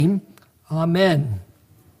Amen.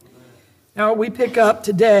 Now we pick up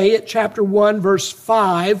today at chapter 1, verse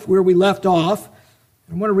 5, where we left off.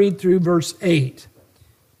 I want to read through verse 8.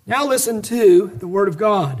 Now listen to the word of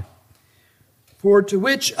God. For to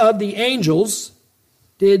which of the angels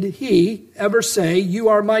did he ever say, "You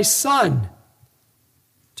are my son?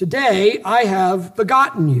 Today I have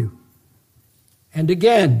begotten you." And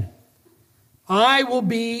again, "I will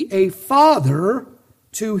be a father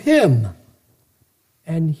to him,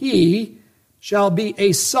 and he shall be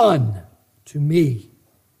a son to me.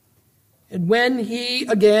 And when he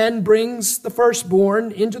again brings the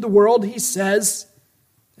firstborn into the world, he says,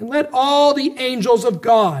 and let all the angels of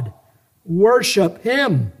God worship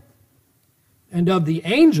him. And of the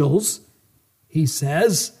angels, he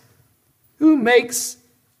says, who makes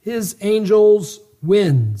his angels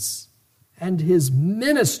winds and his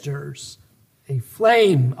ministers a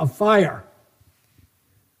flame of fire.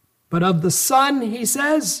 But of the Son, he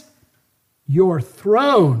says, your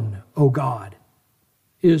throne, O God,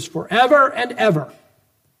 is forever and ever,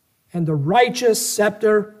 and the righteous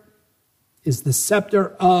scepter is the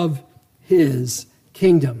scepter of his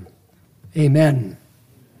kingdom. Amen.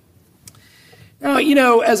 Now,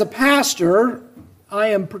 as a pastor, I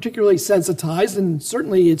am particularly sensitized, and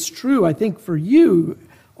certainly it's true, I think, for you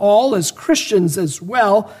all as Christians as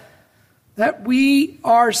well, that we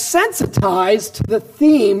are sensitized to the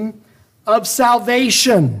theme of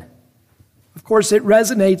salvation. Of course, it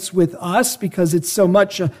resonates with us because it's so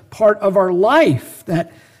much a part of our life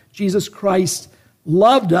that Jesus Christ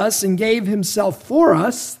loved us and gave himself for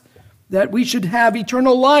us, that we should have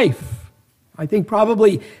eternal life. I think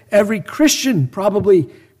probably every Christian probably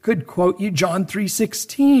could quote you John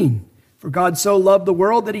 3:16. For God so loved the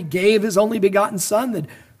world that he gave his only begotten Son, that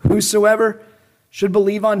whosoever should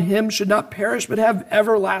believe on him should not perish but have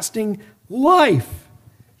everlasting life.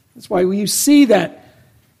 That's why you see that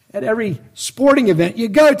at every sporting event you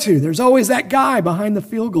go to. There's always that guy behind the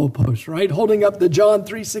field goal post, right, holding up the John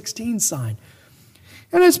 3:16 sign.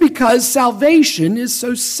 And it's because salvation is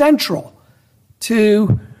so central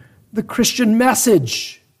to the Christian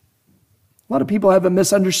message. A lot of people have a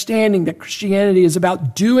misunderstanding that Christianity is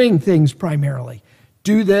about doing things primarily.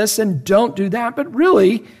 Do this and don't do that. But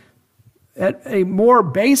really, at a more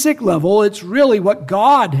basic level, it's really what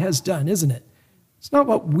God has done, isn't it? It's not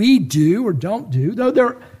what we do or don't do, though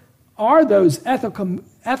there are those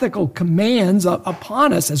ethical commands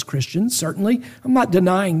upon us as Christians, certainly. I'm not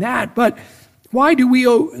denying that. But why do we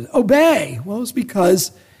obey? Well, it's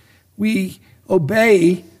because we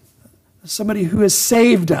obey somebody who has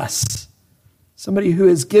saved us, somebody who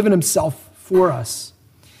has given himself for us.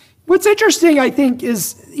 What's interesting, I think,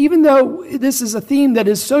 is even though this is a theme that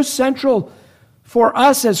is so central for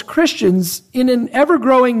us as Christians in an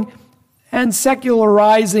ever-growing and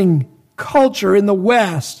secularizing culture in the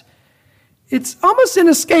West, it's almost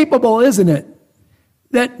inescapable, isn't it,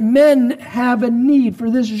 that men have a need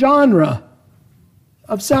for this genre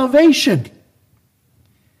of salvation.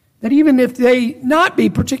 That even if they not be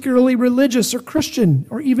particularly religious or Christian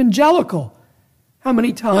or evangelical, how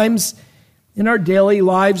many times in our daily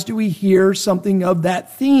lives do we hear something of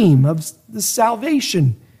that theme, of the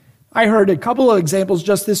salvation? I heard a couple of examples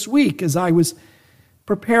just this week as I was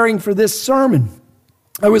preparing for this sermon.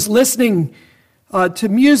 I was listening to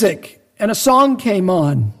music, and a song came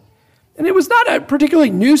on. And it was not a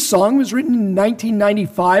particularly new song. It was written in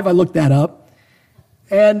 1995. I looked that up.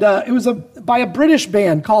 And it was by a British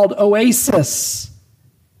band called Oasis.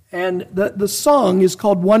 And the song is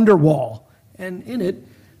called Wonderwall. And in it,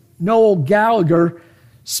 Noel Gallagher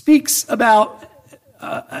speaks about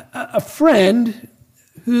a friend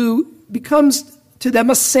who becomes to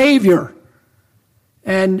them a savior.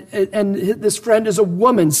 And this friend is a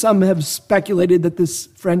woman. Some have speculated that this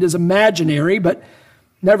friend is imaginary, but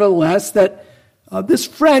nevertheless, that this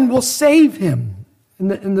friend will save him.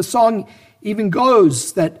 And the song even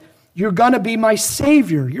goes that you're going to be my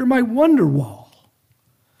savior. You're my wonder wall.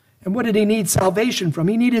 And what did he need salvation from?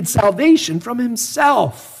 He needed salvation from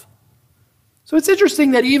himself. So it's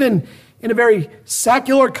interesting that even in a very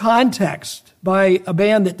secular context by a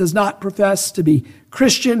band that does not profess to be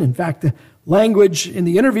Christian, in fact, the language in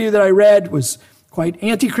the interview that I read was quite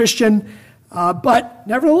anti-Christian, but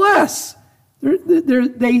nevertheless,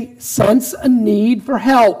 they sense a need for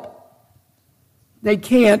help. They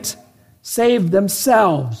can't save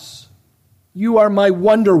themselves. You are my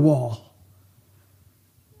wonder wall.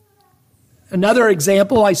 Another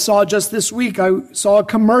example I saw just this week, I saw a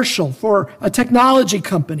commercial for a technology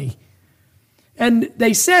company. And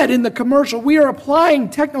they said in the commercial, we are applying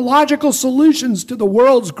technological solutions to the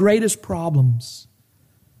world's greatest problems.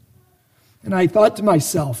 And I thought to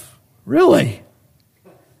myself, really?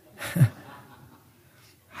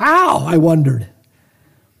 How, I wondered.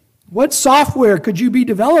 What software could you be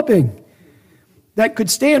developing that could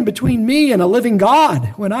stand between me and a living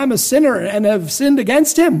God when I'm a sinner and have sinned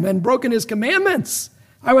against him and broken his commandments?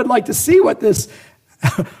 I would like to see what this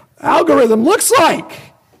algorithm looks like.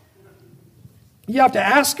 You have to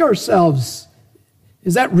ask ourselves,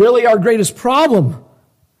 is that really our greatest problem?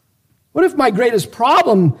 What if my greatest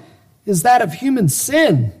problem is that of human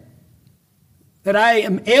sin? That I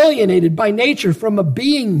am alienated by nature from a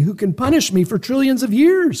being who can punish me for trillions of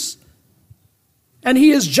years. And he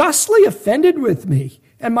is justly offended with me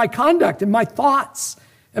and my conduct and my thoughts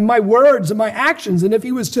and my words and my actions. And if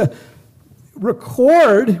he was to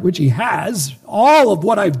record, which he has, all of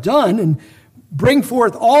what I've done and bring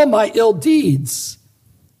forth all my ill deeds,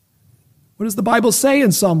 what does the Bible say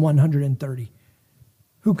in Psalm 130?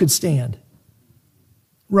 Who could stand?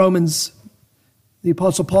 Romans, the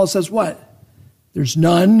Apostle Paul says what? There's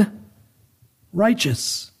none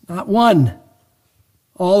righteous, not one.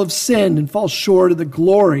 All have sinned and fall short of the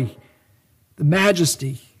glory, the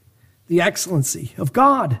majesty, the excellency of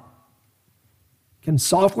God. Can a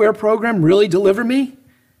software program really deliver me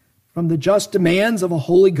from the just demands of a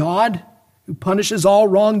holy God who punishes all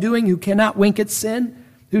wrongdoing, who cannot wink at sin,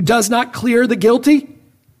 who does not clear the guilty?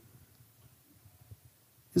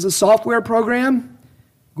 Is a software program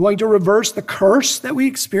going to reverse the curse that we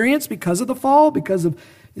experience because of the fall?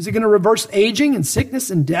 Is it going to reverse aging and sickness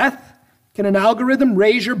and death? Can an algorithm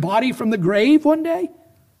raise your body from the grave one day?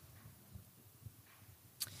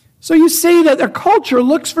 So you see that their culture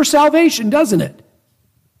looks for salvation, doesn't it?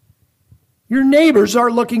 Your neighbors are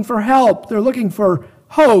looking for help. They're looking for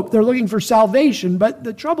hope. They're looking for salvation. But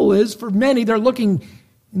the trouble is, for many, they're looking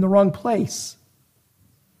in the wrong place.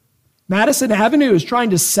 Madison Avenue is trying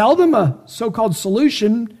to sell them a so-called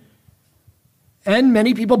solution, and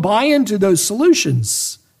many people buy into those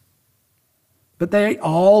solutions. But they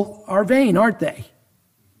all are vain, aren't they?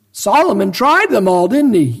 Solomon tried them all,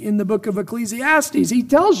 didn't he? In the book of Ecclesiastes, he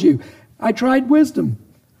tells you, I tried wisdom.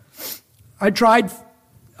 I tried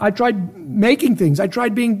making things. I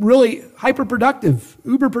tried being really hyper-productive,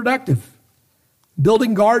 uber-productive,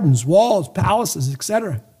 building gardens, walls, palaces,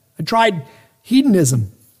 etc. I tried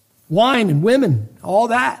hedonism, wine and women, all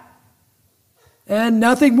that. And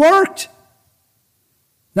nothing worked.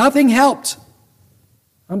 Nothing helped.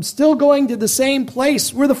 I'm still going to the same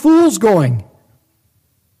place where the fool's going.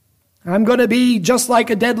 I'm going to be just like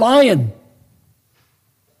a dead lion.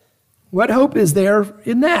 What hope is there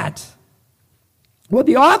in that? What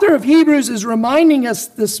the author of Hebrews is reminding us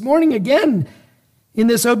this morning again in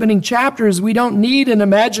this opening chapter is we don't need an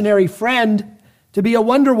imaginary friend to be a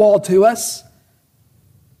wonder wall to us.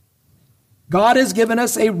 God has given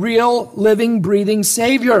us a real, living, breathing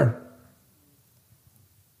Savior.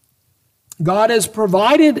 God has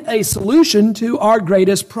provided a solution to our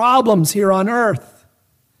greatest problems here on earth.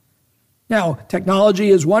 Now, technology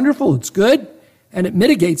is wonderful, it's good, and it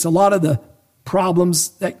mitigates a lot of the problems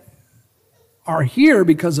that are here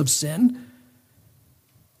because of sin.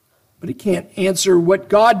 But it can't answer what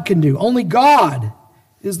God can do. Only God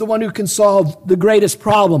is the one who can solve the greatest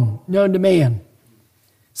problem known to man.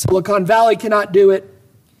 Silicon Valley cannot do it.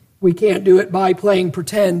 We can't do it by playing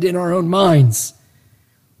pretend in our own minds.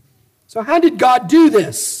 So how did God do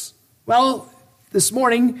this? Well, this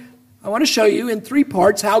morning, I want to show you in 3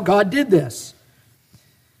 parts how God did this.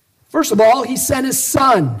 First of all, he sent his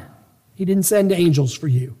son. He didn't send angels for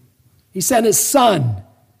you. He sent his son.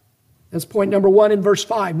 That's point number 1 in verse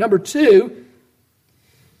 5. Number 2,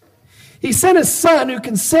 he sent his son who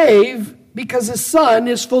can save because his son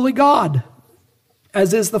is fully God,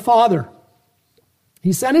 as is the Father.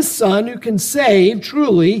 He sent his son who can save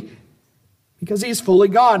truly because he's fully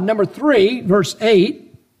God. Number 3, verse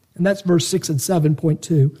 8, and that's verse 6 and 7, point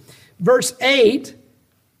 2. Verse 8,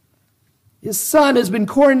 his son has been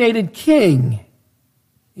coronated king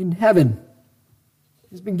in heaven.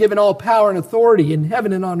 He's been given all power and authority in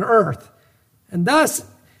heaven and on earth, and thus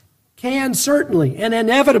can certainly and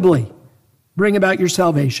inevitably bring about your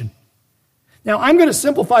salvation. Now, I'm going to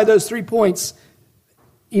simplify those 3 points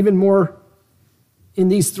even more in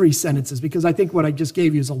these 3 sentences because I think what I just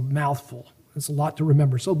gave you is a mouthful. It's a lot to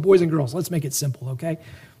remember. So, boys and girls, let's make it simple, okay?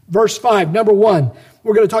 Verse 5, number 1,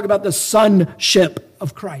 we're going to talk about the sonship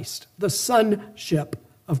of Christ. The sonship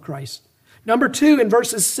of Christ. Number 2, in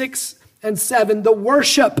verses 6 and 7, the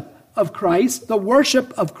worship of Christ. The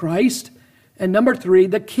worship of Christ. And number 3,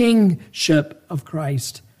 the kingship of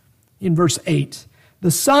Christ. In verse 8,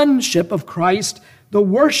 the sonship of Christ, the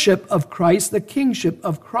worship of Christ, the kingship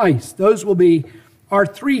of Christ. Those will be our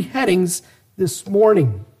 3 headings this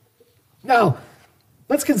morning. Now,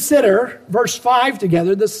 Let's consider verse 5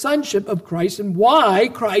 together, the sonship of Christ and why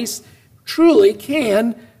Christ truly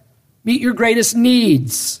can meet your greatest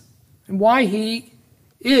needs and why he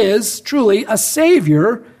is truly a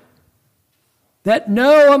Savior that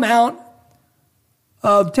no amount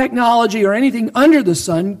of technology or anything under the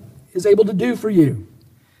sun is able to do for you.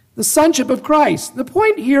 The sonship of Christ. The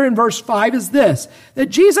point here in verse 5 is this, that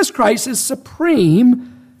Jesus Christ is supreme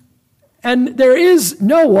and there is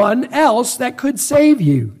no one else that could save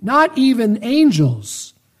you, not even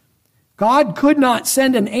angels. God could not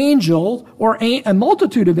send an angel or a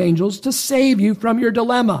multitude of angels to save you from your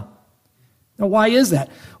dilemma. Now, why is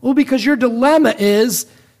that? Well, because your dilemma is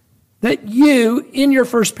that you, in your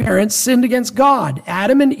first parents, sinned against God.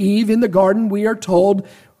 Adam and Eve in the garden, we are told,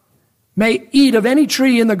 may eat of any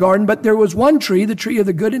tree in the garden, but there was one tree, the tree of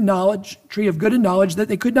the good and knowledge, tree of good and knowledge, that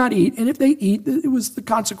they could not eat. And if they eat, the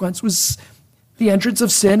consequence was the entrance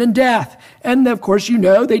of sin and death. And of course, you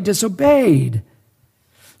know, they disobeyed.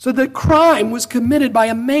 So the crime was committed by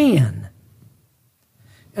a man.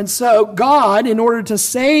 And so God, in order to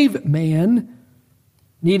save man,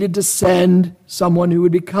 needed to send someone who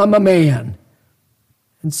would become a man.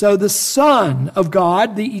 And so the Son of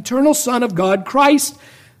God, the eternal Son of God, Christ,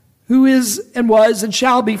 who is and was and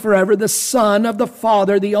shall be forever the Son of the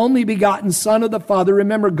Father, the only begotten Son of the Father.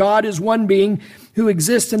 Remember, God is one being who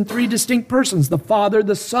exists in three distinct persons, the Father,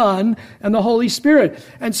 the Son, and the Holy Spirit.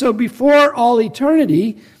 And so before all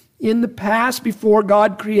eternity, in the past, before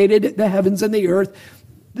God created the heavens and the earth,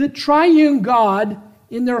 the triune God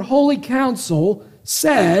in their holy council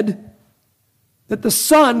said that the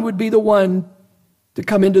Son would be the one to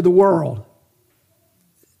come into the world.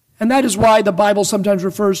 And that is why the Bible sometimes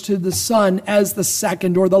refers to the Son as the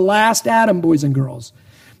second or the last Adam, boys and girls.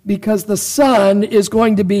 Because the Son is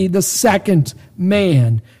going to be the second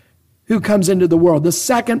man who comes into the world, the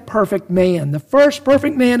second perfect man. The first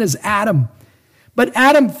perfect man is Adam. But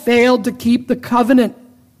Adam failed to keep the covenant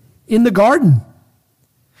in the garden.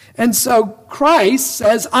 And so Christ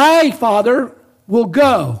says, I, Father, will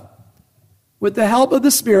go. With the help of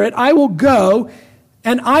the Spirit, I will go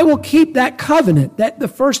and I will keep that covenant that the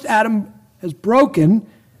first Adam has broken,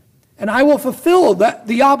 and I will fulfill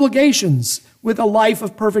the obligations with a life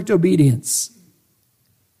of perfect obedience.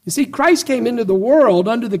 You see, Christ came into the world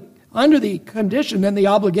under the condition and the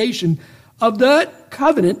obligation of the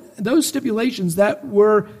covenant, those stipulations that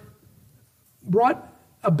were brought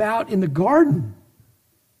about in the garden.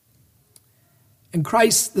 And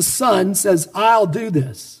Christ, the Son, says, I'll do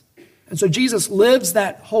this. And so Jesus lives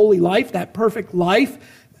that holy life, that perfect life,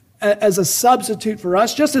 as a substitute for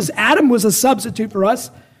us. Just as Adam was a substitute for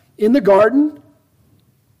us in the garden,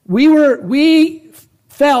 we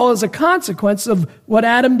fell as a consequence of what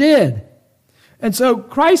Adam did. And so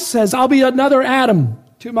Christ says, I'll be another Adam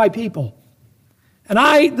to my people. And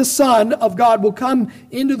I, the Son of God, will come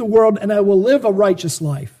into the world and I will live a righteous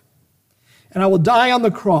life. And I will die on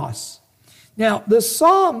the cross. Now, the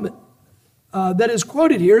psalm that is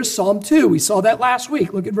quoted here is Psalm 2. We saw that last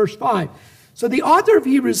week. Look at verse 5. So the author of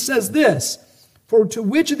Hebrews says this, for to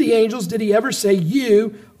which of the angels did he ever say,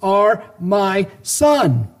 you are my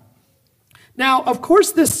son? Now, of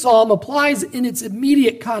course, this psalm applies in its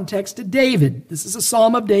immediate context to David. This is a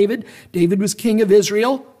psalm of David. David was king of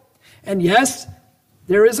Israel. And yes,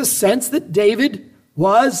 there is a sense that David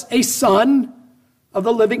was a son of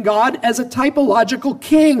the living God as a typological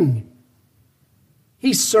king.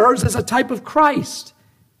 He serves as a type of Christ,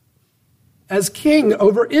 as king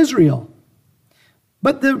over Israel.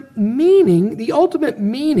 But the meaning, the ultimate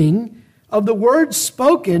meaning of the words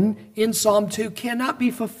spoken in Psalm 2 cannot be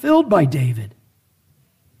fulfilled by David.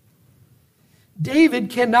 David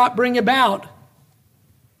cannot bring about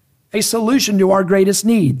a solution to our greatest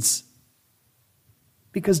needs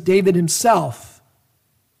because David himself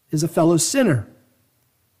is a fellow sinner.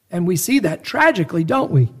 And we see that tragically, don't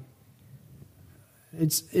we?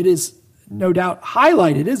 It is no doubt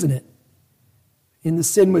highlighted, isn't it? In the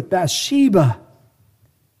sin with Bathsheba.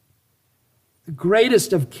 The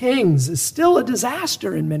greatest of kings is still a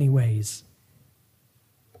disaster in many ways.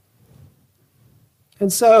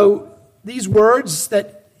 And so these words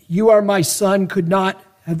that you are my son could not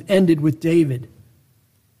have ended with David.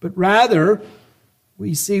 But rather,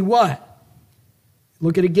 we see what?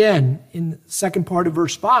 Look at again in the second part of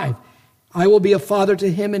verse 5. I will be a father to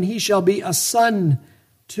him, and he shall be a son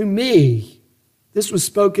to me. This was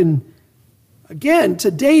spoken again to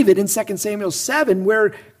David in 2 Samuel 7,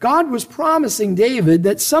 where God was promising David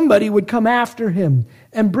that somebody would come after him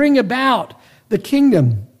and bring about the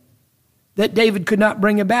kingdom that David could not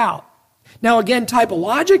bring about. Now again,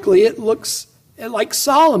 typologically, it looks like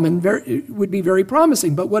Solomon. It would be very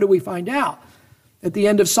promising, but what do we find out? at the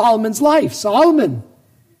end of Solomon's life. Solomon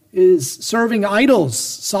is serving idols.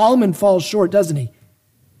 Solomon falls short, doesn't he?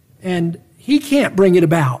 And he can't bring it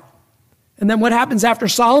about. And then what happens after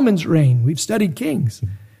Solomon's reign? We've studied kings.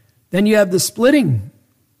 Then you have the splitting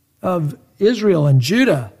of Israel and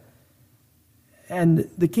Judah. And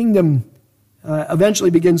the kingdom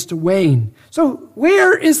eventually begins to wane. So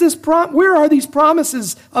where are these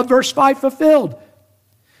promises of verse 5 fulfilled?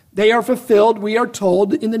 They are fulfilled, we are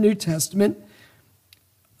told in the New Testament.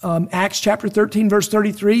 Acts chapter 13, verse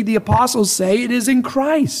 33, the apostles say it is in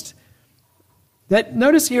Christ.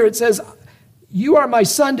 Notice here it says, "You are my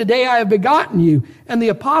son, today I have begotten you." And the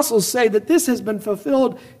apostles say that this has been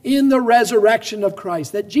fulfilled in the resurrection of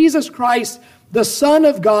Christ. That Jesus Christ, the Son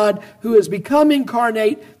of God, who has become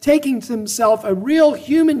incarnate, taking to himself a real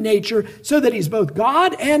human nature so that he's both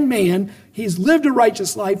God and man. He's lived a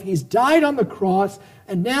righteous life. He's died on the cross.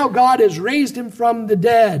 And now God has raised him from the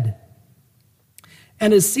dead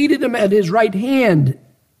and has seated him at his right hand.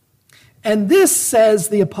 And this, says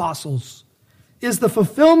the apostles, is the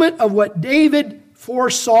fulfillment of what David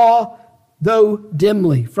foresaw, though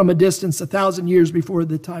dimly, from a distance 1,000 years before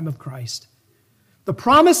the time of Christ. The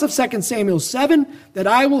promise of 2 Samuel 7, that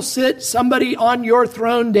I will sit somebody on your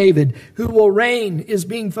throne, David, who will reign, is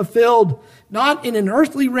being fulfilled, not in an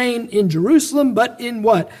earthly reign in Jerusalem, but in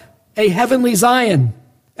what? A heavenly Zion,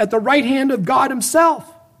 at the right hand of God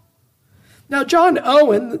himself. Now, John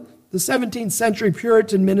Owen, the 17th century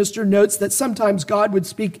Puritan minister, notes that sometimes God would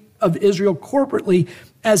speak of Israel corporately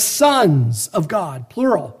as sons of God,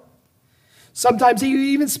 plural. Sometimes he would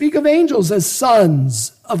even speak of angels as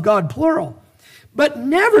sons of God, plural. But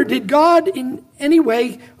never did God in any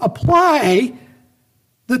way apply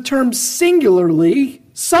the term singularly,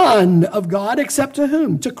 Son of God, except to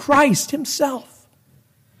whom? To Christ himself.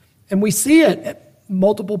 And we see it at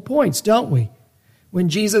multiple points, don't we? When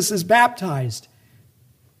Jesus is baptized,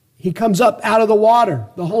 he comes up out of the water.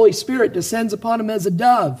 The Holy Spirit descends upon him as a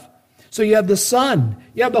dove. So you have the Son.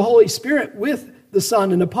 You have the Holy Spirit with the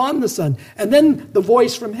Son and upon the Son. And then the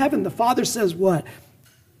voice from heaven, the Father says what?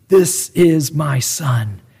 "This is my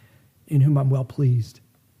Son, in whom I'm well pleased."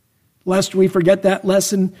 Lest we forget that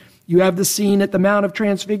lesson, you have the scene at the Mount of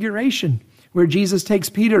Transfiguration, where Jesus takes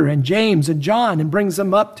Peter and James and John and brings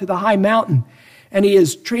them up to the high mountain. And he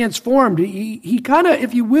is transformed. He kind of,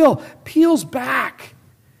 if you will, peels back.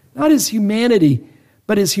 Not his humanity,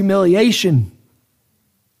 but his humiliation.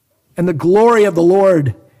 And the glory of the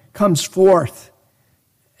Lord comes forth.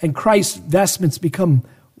 And Christ's vestments become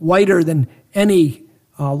whiter than any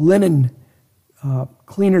linen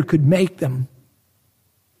cleaner could make them.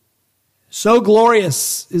 So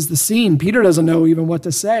glorious is the scene. Peter doesn't know even what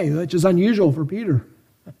to say, which is unusual for Peter.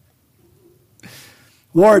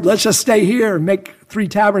 Lord, let's just stay here and make 3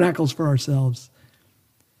 tabernacles for ourselves.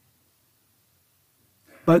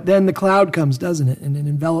 But then the cloud comes, doesn't it? And it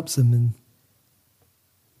envelops him. And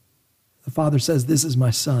the Father says, "This is my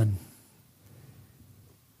Son."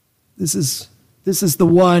 This is the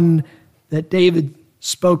one that David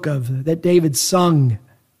spoke of, that David sung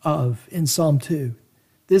of in Psalm 2.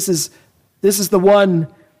 This is the one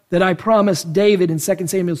that I promised David in 2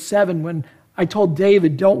 Samuel 7 when I told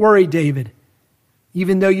David, "Don't worry, David.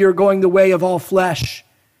 Even though you're going the way of all flesh,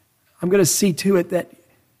 I'm going to see to it that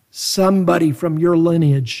somebody from your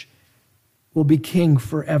lineage will be king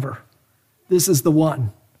forever." This is the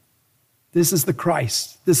one. This is the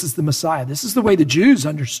Christ. This is the Messiah. This is the way the Jews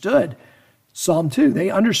understood Psalm 2. They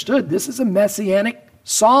understood this is a messianic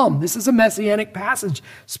psalm. This is a messianic passage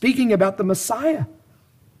speaking about the Messiah.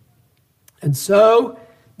 And so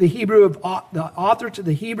the author to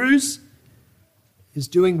the Hebrews is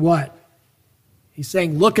doing what? He's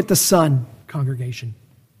saying, look at the Son, congregation.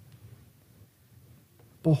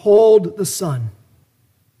 Behold the Son.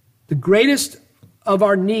 The greatest of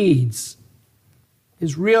our needs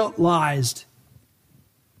is realized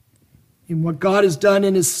in what God has done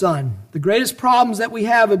in his Son. The greatest problems that we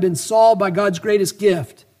have been solved by God's greatest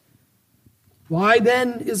gift. Why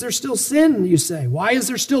then is there still sin, you say? Why is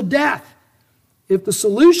there still death? If the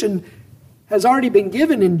solution has already been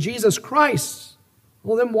given in Jesus Christ,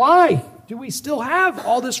 well then why do we still have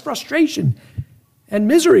all this frustration and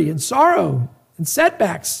misery and sorrow and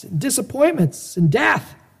setbacks and disappointments and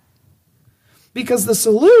death? Because the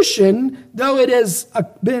solution, though it has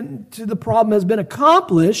been to the problem has been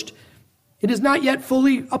accomplished, it is not yet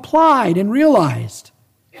fully applied and realized.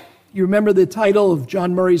 You remember the title of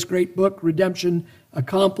John Murray's great book, Redemption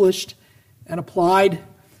Accomplished and Applied,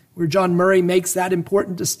 where John Murray makes that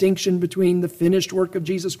important distinction between the finished work of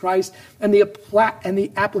Jesus Christ and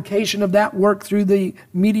the application of that work through the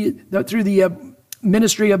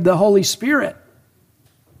ministry of the Holy Spirit.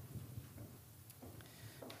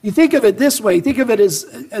 You think of it this way. Think of it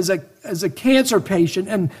as a cancer patient,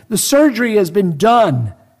 and the surgery has been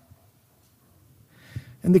done.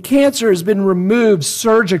 And the cancer has been removed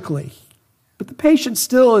surgically. But the patient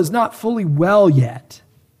still is not fully well yet.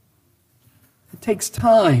 It takes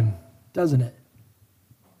time, doesn't it?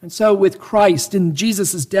 And so with Christ, in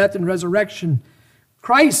Jesus' death and resurrection,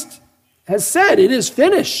 Christ has said, it is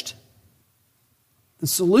finished. The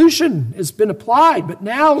solution has been applied, but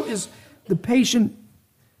now is the patient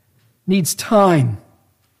needs time.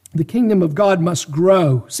 The kingdom of God must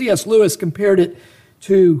grow. C.S. Lewis compared it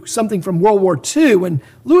to something from World War II, when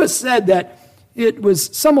Lewis said that it was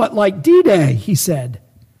somewhat like D-Day, he said.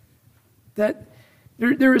 That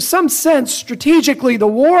there is some sense strategically, the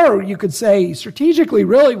war, you could say, strategically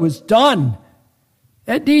really was done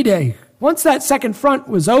at D-Day. Once that second front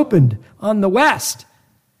was opened on the west,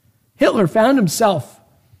 Hitler found himself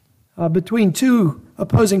between two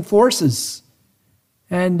opposing forces.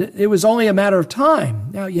 And it was only a matter of time.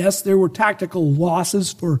 Now, yes, there were tactical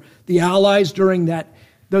losses for the Allies during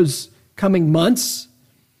those coming months.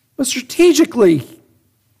 But strategically,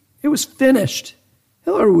 it was finished.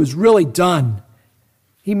 Hitler was really done.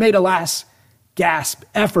 He made a last gasp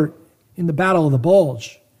effort in the Battle of the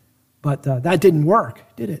Bulge. But that didn't work,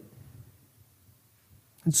 did it?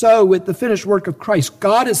 And so, with the finished work of Christ,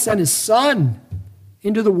 God has sent his Son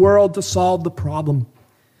into the world to solve the problem.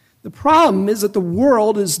 The problem is that the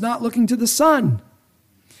world is not looking to the Son.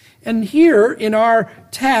 And here, in our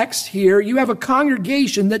text here, you have a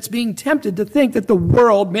congregation that's being tempted to think that the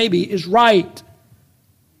world maybe is right.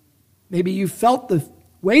 Maybe you felt the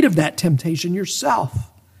weight of that temptation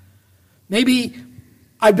yourself. Maybe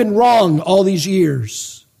I've been wrong all these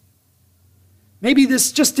years. Maybe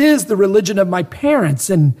this just is the religion of my parents,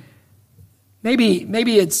 and maybe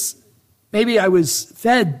I was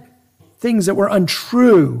fed things that were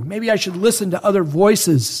untrue. Maybe I should listen to other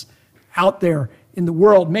voices out there in the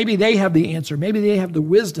world. Maybe they have the answer. Maybe they have the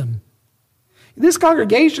wisdom. This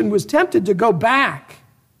congregation was tempted to go back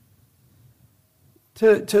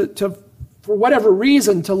to for whatever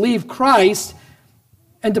reason, to leave Christ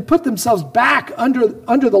and to put themselves back under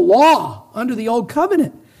the law, under the old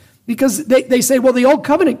covenant. Because they say, well, the old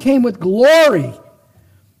covenant came with glory.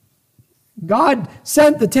 God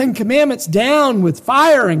sent the Ten Commandments down with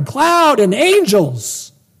fire and cloud and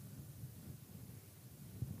angels.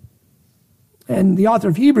 And the author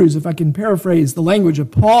of Hebrews, if I can paraphrase the language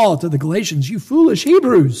of Paul to the Galatians, you foolish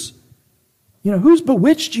Hebrews, who's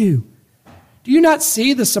bewitched you? Do you not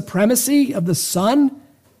see the supremacy of the Son?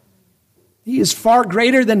 He is far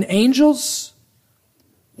greater than angels.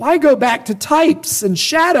 Why go back to types and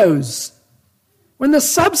shadows when the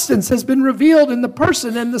substance has been revealed in the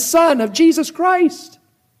person and the Son of Jesus Christ?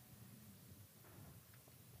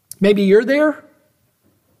 Maybe you're there.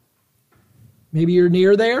 Maybe you're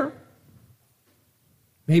near there.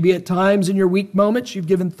 Maybe at times in your weak moments you've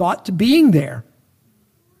given thought to being there.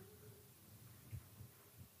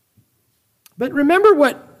 But remember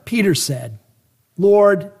what Peter said.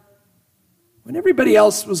 Lord, when everybody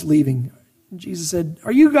else was leaving, Jesus said,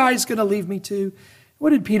 are you guys going to leave me too?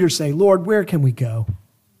 What did Peter say? Lord, where can we go?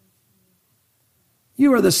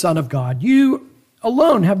 You are the Son of God. You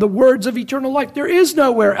alone have the words of eternal life. There is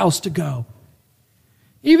nowhere else to go.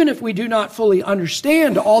 Even if we do not fully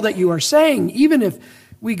understand all that you are saying, even if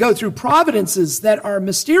we go through providences that are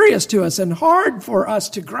mysterious to us and hard for us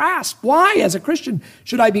to grasp, why, as a Christian,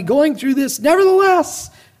 should I be going through this?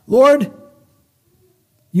 Nevertheless, Lord,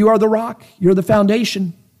 you are the rock. You're the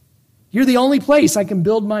foundation. You're the only place I can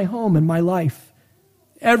build my home and my life.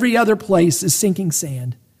 Every other place is sinking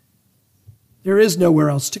sand. There is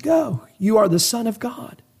nowhere else to go. You are the Son of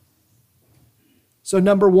God. So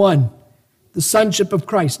number one, the sonship of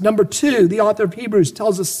Christ. Number two, the author of Hebrews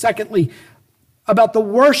tells us, secondly, about the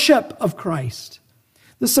worship of Christ.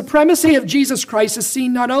 The supremacy of Jesus Christ is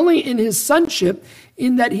seen not only in his sonship,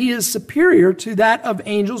 in that he is superior to that of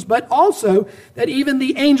angels, but also that even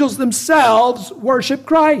the angels themselves worship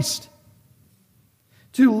Christ.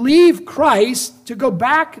 To leave Christ, to go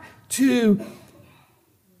back to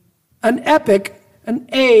an epoch, an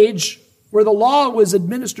age where the law was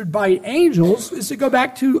administered by angels, is to go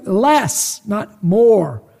back to less, not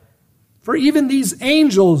more. For even these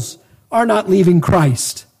angels are not leaving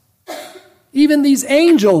Christ. Even these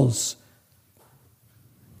angels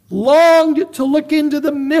longed to look into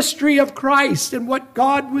the mystery of Christ and what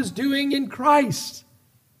God was doing in Christ.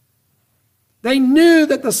 They knew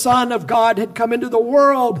that the Son of God had come into the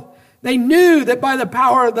world. They knew that by the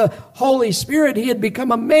power of the Holy Spirit he had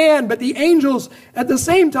become a man. But the angels at the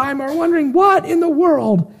same time are wondering, what in the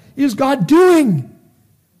world is God doing?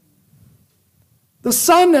 The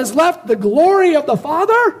Son has left the glory of the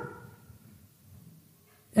Father.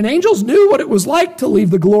 And angels knew what it was like to leave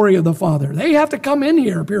the glory of the Father. They have to come in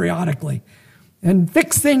here periodically and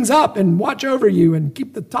fix things up and watch over you and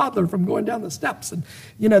keep the toddler from going down the steps. And,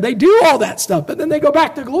 they do all that stuff, but then they go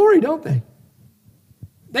back to glory, don't they?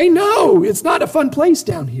 They know it's not a fun place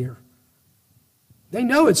down here. They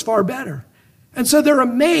know it's far better. And so they're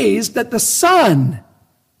amazed that the Son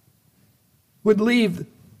would leave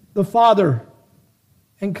the Father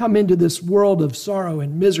and come into this world of sorrow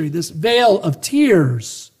and misery, this vale of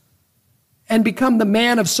tears, and become the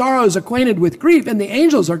man of sorrows acquainted with grief. And the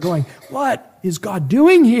angels are going, what is God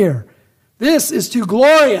doing here? This is too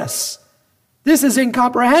glorious. This is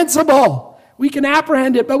incomprehensible. We can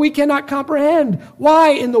apprehend it, but we cannot comprehend. Why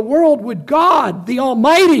in the world would God, the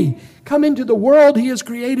Almighty, come into the world he has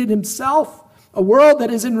created himself, a world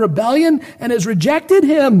that is in rebellion and has rejected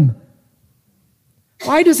him?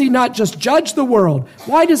 Why does he not just judge the world?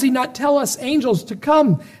 Why does he not tell us angels to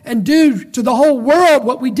come and do to the whole world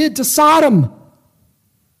what we did to Sodom?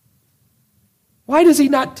 Why does he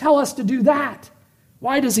not tell us to do that?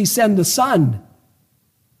 Why does he send the Son?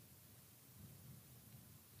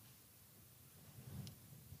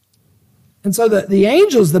 And so the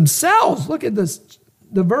angels themselves, look at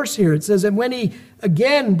the verse here. It says, and when he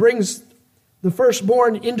again brings the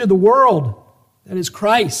firstborn into the world, that is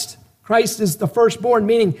Christ. Christ is the firstborn,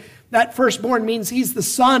 meaning that firstborn means he's the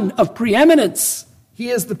son of preeminence. He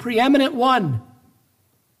is the preeminent one.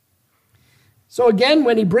 So again,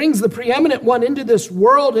 when he brings the preeminent one into this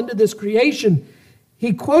world, into this creation,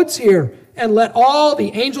 he quotes here, and let all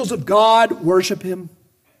the angels of God worship him.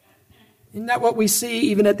 Isn't that what we see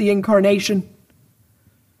even at the incarnation?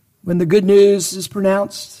 When the good news is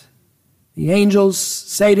pronounced, the angels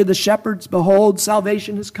say to the shepherds, behold,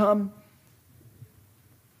 salvation has come.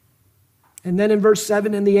 And then in verse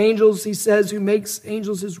 7, and the angels, he says, who makes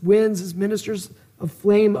angels his winds, his ministers of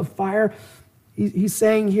flame of fire. He's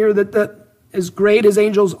saying here that as great as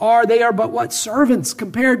angels are, they are but what? Servants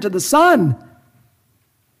compared to the Son.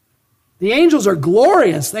 The angels are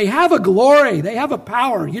glorious. They have a glory. They have a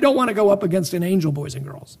power. You don't want to go up against an angel, boys and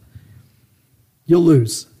girls. You'll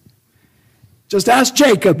lose. Just ask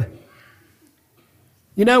Jacob.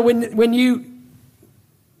 When you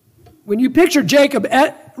picture Jacob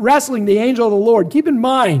wrestling the angel of the Lord, keep in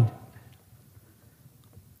mind,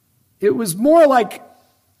 it was more like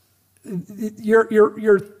your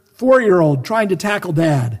 4-year-old trying to tackle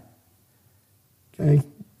dad. Okay?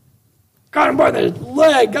 Got him by the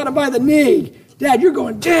leg, got him by the knee. Dad, you're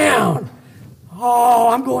going down. Oh,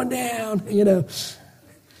 I'm going down.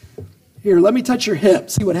 Here, let me touch your hip,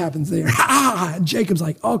 see what happens there. And Jacob's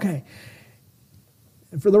like, okay.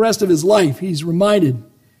 And for the rest of his life, he's reminded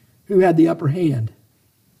who had the upper hand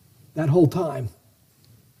that whole time.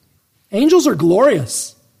 Angels are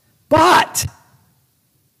glorious, but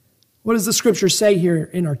what does the scripture say here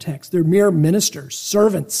in our text? They're mere ministers,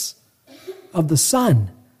 servants of the Son.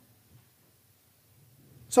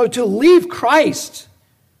 So to leave Christ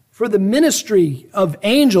for the ministry of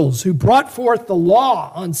angels who brought forth the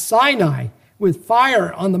law on Sinai with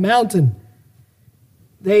fire on the mountain,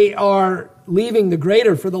 they are leaving the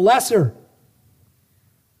greater for the lesser.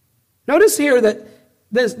 Notice here that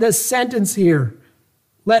this sentence here,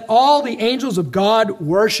 let all the angels of God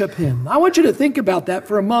worship him. I want you to think about that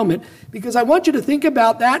for a moment, because I want you to think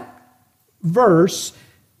about that verse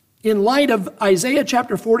in light of Isaiah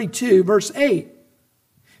chapter 42, verse 8.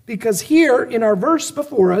 Because here in our verse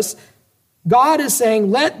before us, God is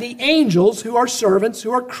saying, let the angels who are servants,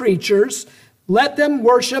 who are creatures, let them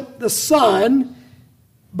worship the Son.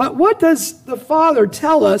 But what does the Father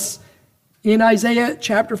tell us in Isaiah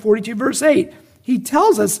chapter 42, verse 8? He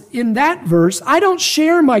tells us in that verse, I don't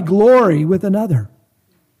share my glory with another.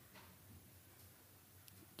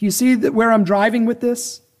 Do you see where I'm driving with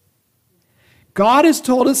this? God has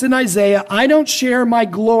told us in Isaiah, I don't share my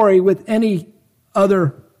glory with any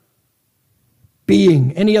other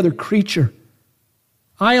being, any other creature.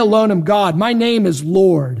 I alone am God. My name is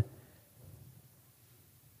Lord.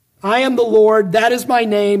 I am the Lord, that is my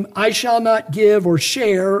name. I shall not give or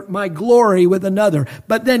share my glory with another.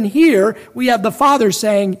 But then here we have the Father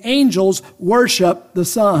saying, angels worship the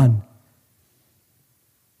Son.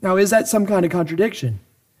 Now, is that some kind of contradiction?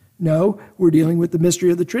 No, we're dealing with the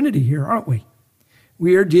mystery of the Trinity here, aren't we?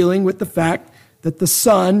 We are dealing with the fact that the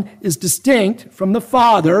Son is distinct from the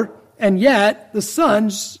Father, and yet the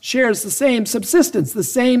Son shares the same subsistence, the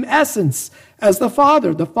same essence as the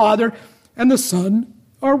Father. The Father and the Son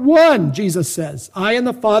are one, Jesus says. I and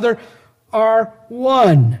the Father are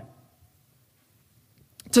one.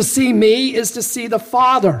 To see me is to see the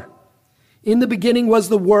Father. In the beginning was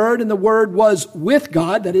the Word, and the Word was with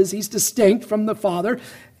God. That is, he's distinct from the Father,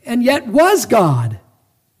 and yet was God,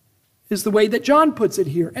 is the way that John puts it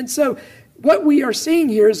here. And so what we are seeing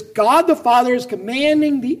here is God the Father is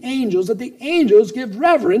commanding the angels that the angels give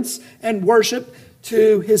reverence and worship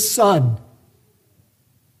to his Son.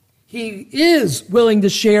 He is willing to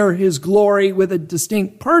share his glory with a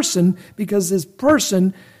distinct person because this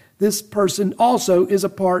person also is a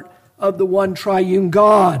part of the one triune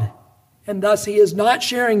God. And thus he is not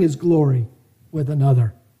sharing his glory with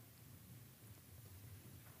another.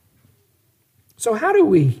 So what do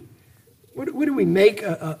we make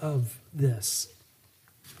of this?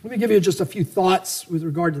 Let me give you just a few thoughts with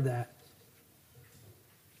regard to that.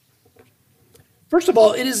 First of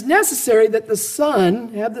all, it is necessary that the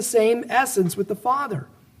Son have the same essence with the Father.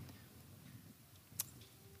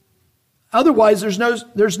 Otherwise,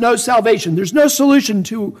 there's no salvation. There's no solution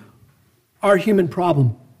to our human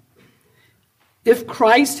problem. If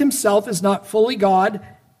Christ himself is not fully God,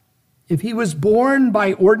 if he was born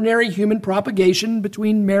by ordinary human propagation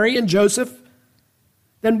between Mary and Joseph,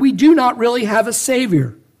 then we do not really have a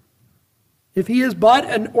Savior. If he is but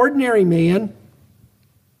an ordinary man,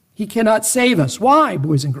 he cannot save us. Why,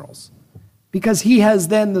 boys and girls? Because he has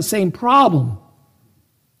then the same problem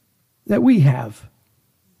that we have.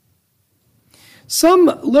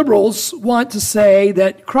 Some liberals want to say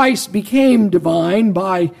that Christ became divine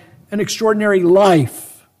by an extraordinary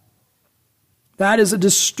life. That is a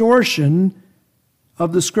distortion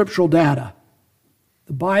of the scriptural data.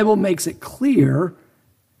 The Bible makes it clear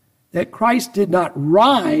that Christ did not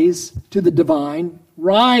rise to the divine,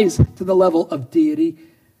 rise to the level of deity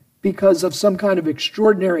because of some kind of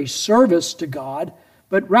extraordinary service to God,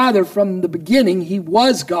 but rather from the beginning he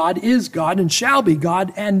was God, is God, and shall be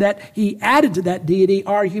God, and that he added to that deity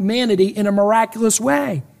our humanity in a miraculous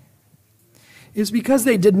way. It's because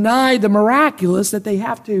they deny the miraculous that they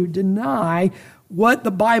have to deny what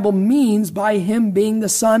the Bible means by him being the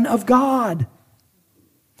Son of God.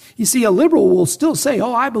 You see, a liberal will still say,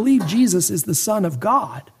 I believe Jesus is the Son of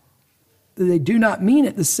God. But they do not mean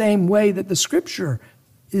it the same way that the Scripture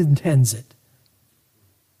intends it.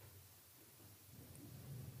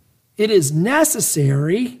 It is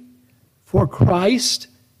necessary for Christ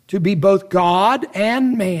to be both God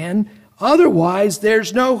and man. Otherwise,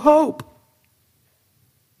 there's no hope.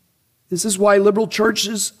 This is why liberal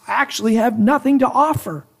churches actually have nothing to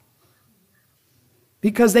offer.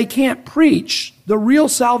 Because they can't preach the real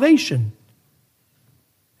salvation.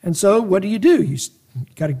 And so what do? You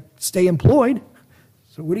got to stay employed.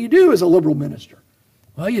 So what do you do as a liberal minister?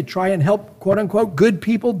 Well, you try and help, quote unquote, good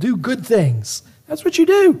people do good things. That's what you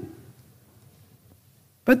do.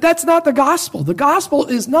 But that's not the gospel. The gospel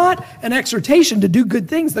is not an exhortation to do good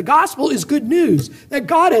things. The gospel is good news that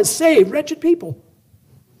God has saved wretched people.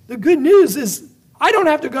 The good news is I don't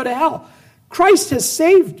have to go to hell. Christ has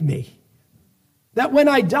saved me. That when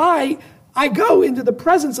I die, I go into the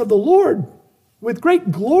presence of the Lord with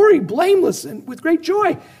great glory, blameless, and with great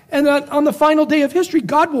joy. And that on the final day of history,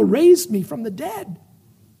 God will raise me from the dead.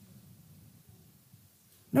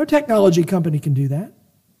 No technology company can do that.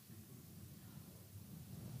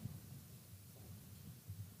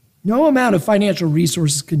 No amount of financial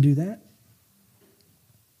resources can do that.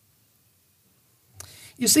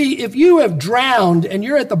 You see, if you have drowned and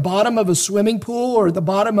you're at the bottom of a swimming pool or at the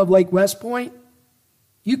bottom of Lake West Point,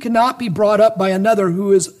 you cannot be brought up by another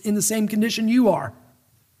who is in the same condition you are.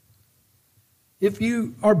 If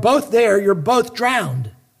you are both there, you're both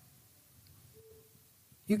drowned.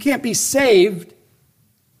 You can't be saved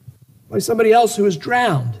by somebody else who is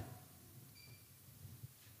drowned.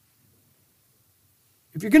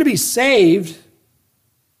 If you're going to be saved,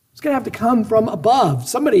 it's going to have to come from above.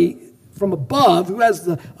 Somebody from above who has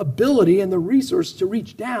the ability and the resource to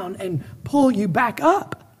reach down and pull you back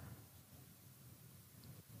up.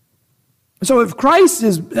 So if Christ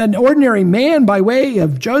is an ordinary man by way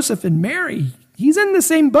of Joseph and Mary, he's in the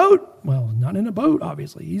same boat. Well, not in a boat,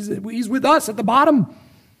 obviously. He's with us at the bottom.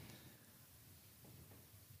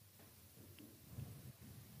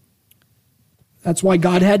 That's why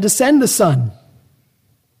God had to send the Son.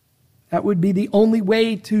 That would be the only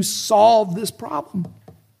way to solve this problem.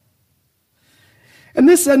 And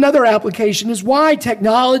this another application is why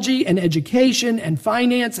technology and education and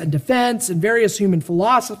finance and defense and various human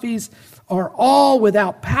philosophies are all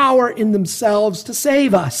without power in themselves to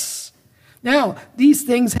save us. Now, these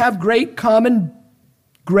things have great common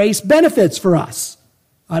grace benefits for us.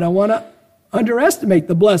 I don't want to underestimate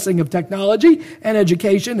the blessing of technology and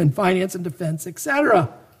education and finance and defense,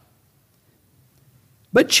 etc.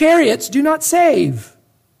 But chariots do not save.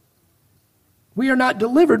 We are not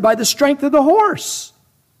delivered by the strength of the horse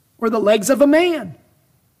or the legs of a man.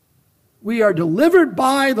 We are delivered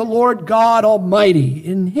by the Lord God Almighty.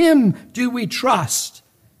 In him do we trust,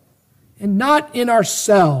 and not in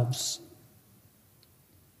ourselves.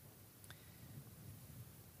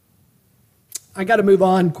 I got to move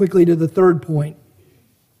on quickly to the third point,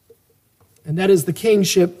 and that is the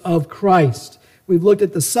kingship of Christ. We've looked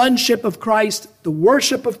at the sonship of Christ, the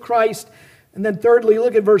worship of Christ, and then thirdly,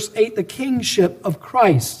 look at verse 8, the kingship of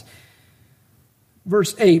Christ.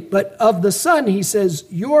 Verse 8, but of the Son, he says,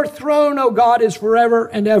 your throne, O God, is forever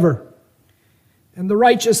and ever, and the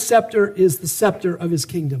righteous scepter is the scepter of his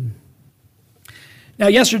kingdom. Now,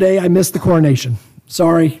 yesterday, I missed the coronation.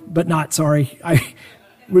 Sorry, but not sorry. I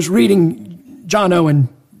was reading John Owen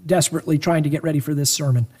desperately trying to get ready for this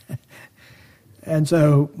sermon. And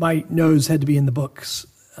so my nose had to be in the books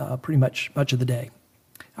pretty much of the day.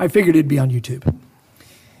 I figured it'd be on YouTube.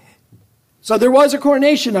 So there was a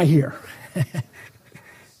coronation, I hear,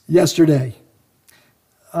 yesterday.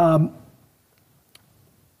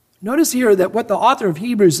 Notice here that what the author of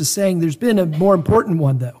Hebrews is saying, there's been a more important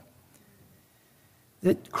one, though.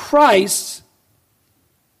 That Christ,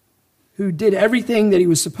 who did everything that he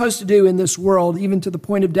was supposed to do in this world, even to the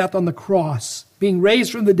point of death on the cross, being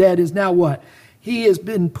raised from the dead, is now what? He has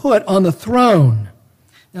been put on the throne.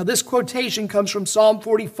 Now, this quotation comes from Psalm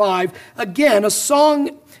 45. Again, a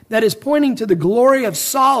song that is pointing to the glory of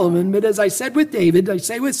Solomon. But as I said with David, I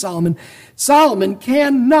say with Solomon, Solomon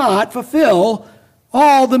cannot fulfill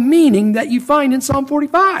all the meaning that you find in Psalm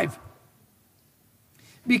 45.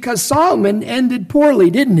 Because Solomon ended poorly,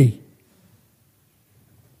 didn't he?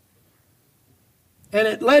 And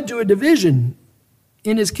it led to a division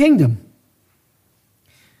in his kingdom.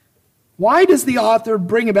 Why does the author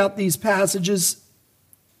bring about these passages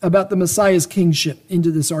about the Messiah's kingship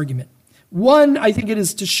into this argument? One, I think it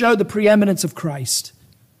is to show the preeminence of Christ.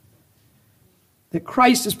 That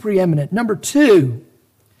Christ is preeminent. Number two,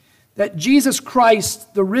 that Jesus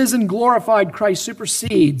Christ, the risen, glorified Christ,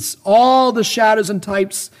 supersedes all the shadows and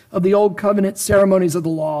types of the old covenant ceremonies of the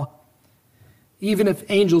law, even if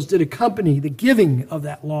angels did accompany the giving of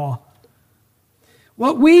that law.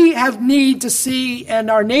 What we have need to see and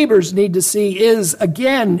our neighbors need to see is,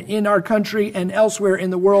 again, in our country and elsewhere in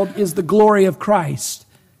the world, is the glory of Christ.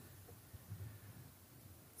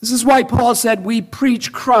 This is why Paul said, we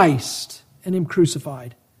preach Christ and him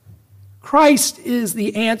crucified. Christ is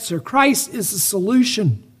the answer. Christ is the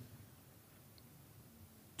solution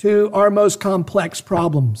to our most complex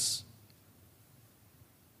problems.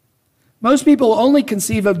 Most people only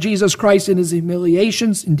conceive of Jesus Christ in his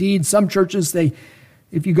humiliations. Indeed, some churches,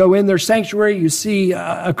 if you go in their sanctuary, you see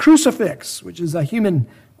a crucifix, which is a human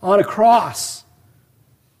on a cross.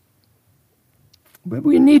 But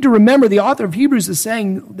we need to remember, the author of Hebrews is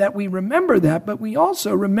saying that we remember that, but we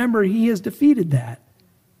also remember he has defeated that.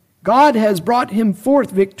 God has brought him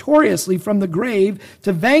forth victoriously from the grave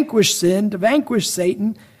to vanquish sin, to vanquish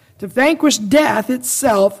Satan, to vanquish death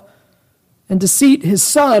itself, and to seat his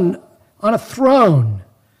Son on a throne.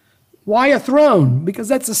 Why a throne? Because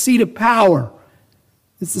that's a seat of power.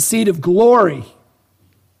 It's the seat of glory.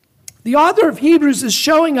 The author of Hebrews is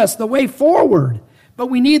showing us the way forward, but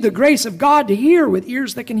we need the grace of God to hear with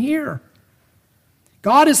ears that can hear.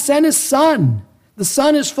 God has sent his Son. The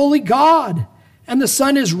Son is fully God, and the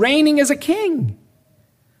Son is reigning as a king.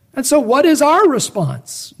 And so what is our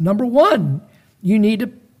response? Number one, you need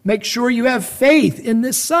to make sure you have faith in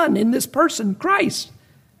this Son, in this person, Christ.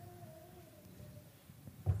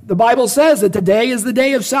 The Bible says that today is the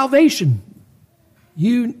day of salvation.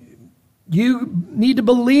 You need to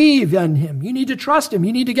believe in him. You need to trust him.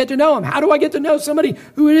 You need to get to know him. How do I get to know somebody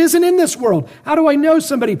who isn't in this world? How do I know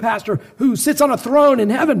somebody, Pastor, who sits on a throne in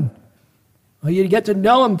heaven? Well, you get to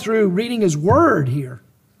know him through reading his word here.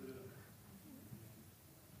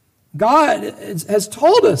 God has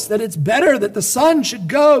told us that it's better that the Son should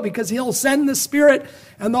go because he'll send the Spirit,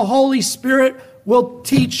 and the Holy Spirit will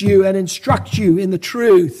teach you and instruct you in the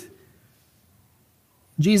truth.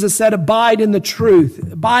 Jesus said, abide in the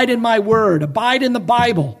truth, abide in my word, abide in the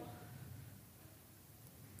Bible,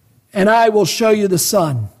 and I will show you the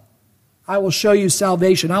Son. I will show you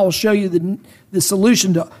salvation. I will show you the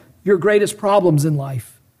solution to your greatest problems in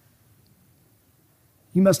life.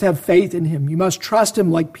 You must have faith in him. You must trust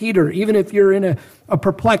him like Peter, even if you're in a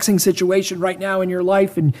perplexing situation right now in your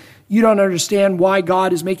life and you don't understand why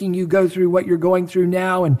God is making you go through what you're going through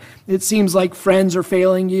now, and it seems like friends are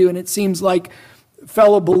failing you, and it seems like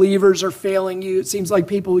fellow believers are failing you. It seems like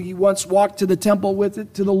people you once walked to the temple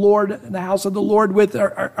with, to the Lord, the house of the Lord with,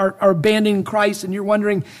 are abandoning Christ, and you're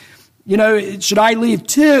wondering, should I leave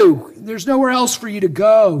too? There's nowhere else for you to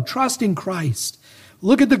go. Trust in Christ.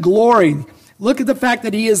 Look at the glory. Look at the fact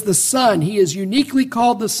that he is the Son. He is uniquely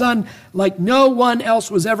called the Son like no one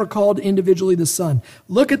else was ever called individually the Son.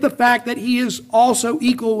 Look at the fact that he is also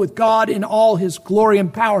equal with God in all his glory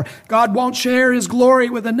and power. God won't share his glory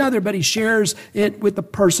with another, but he shares it with the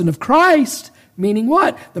person of Christ. Meaning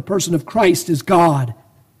what? The person of Christ is God.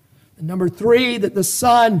 And number 3, that the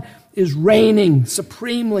Son is reigning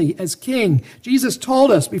supremely as King. Jesus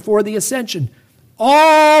told us before the ascension,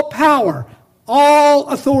 all power, all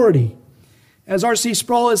authority. As R.C.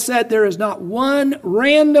 Sproul has said, there is not one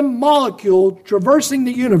random molecule traversing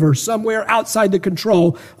the universe somewhere outside the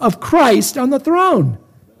control of Christ on the throne.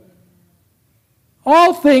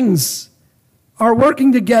 All things are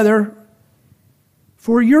working together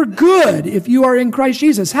for your good if you are in Christ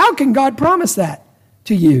Jesus. How can God promise that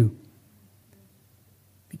to you?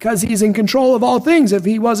 Because he's in control of all things. If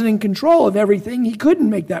he wasn't in control of everything, he couldn't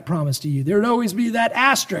make that promise to you. There would always be that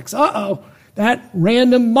asterisk. That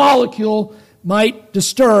random molecule might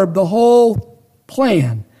disturb the whole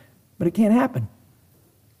plan. But it can't happen.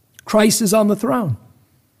 Christ is on the throne.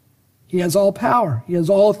 He has all power. He has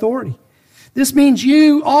all authority. This means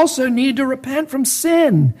you also need to repent from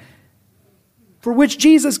sin, for which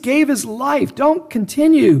Jesus gave his life. Don't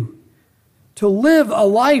continue to live a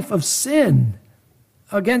life of sin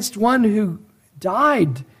against one who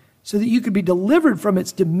died so that you could be delivered from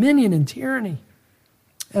its dominion and tyranny.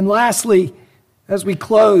 And lastly, as we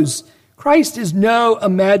close, Christ is no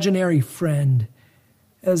imaginary friend,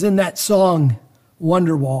 as in that song,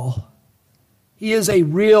 Wonderwall. He is a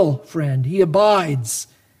real friend. He abides.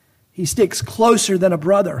 He sticks closer than a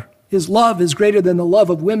brother. His love is greater than the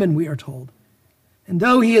love of women, we are told. And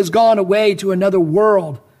though he has gone away to another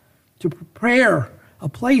world to prepare a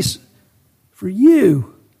place for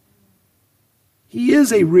you, he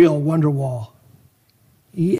is a real wonder wall.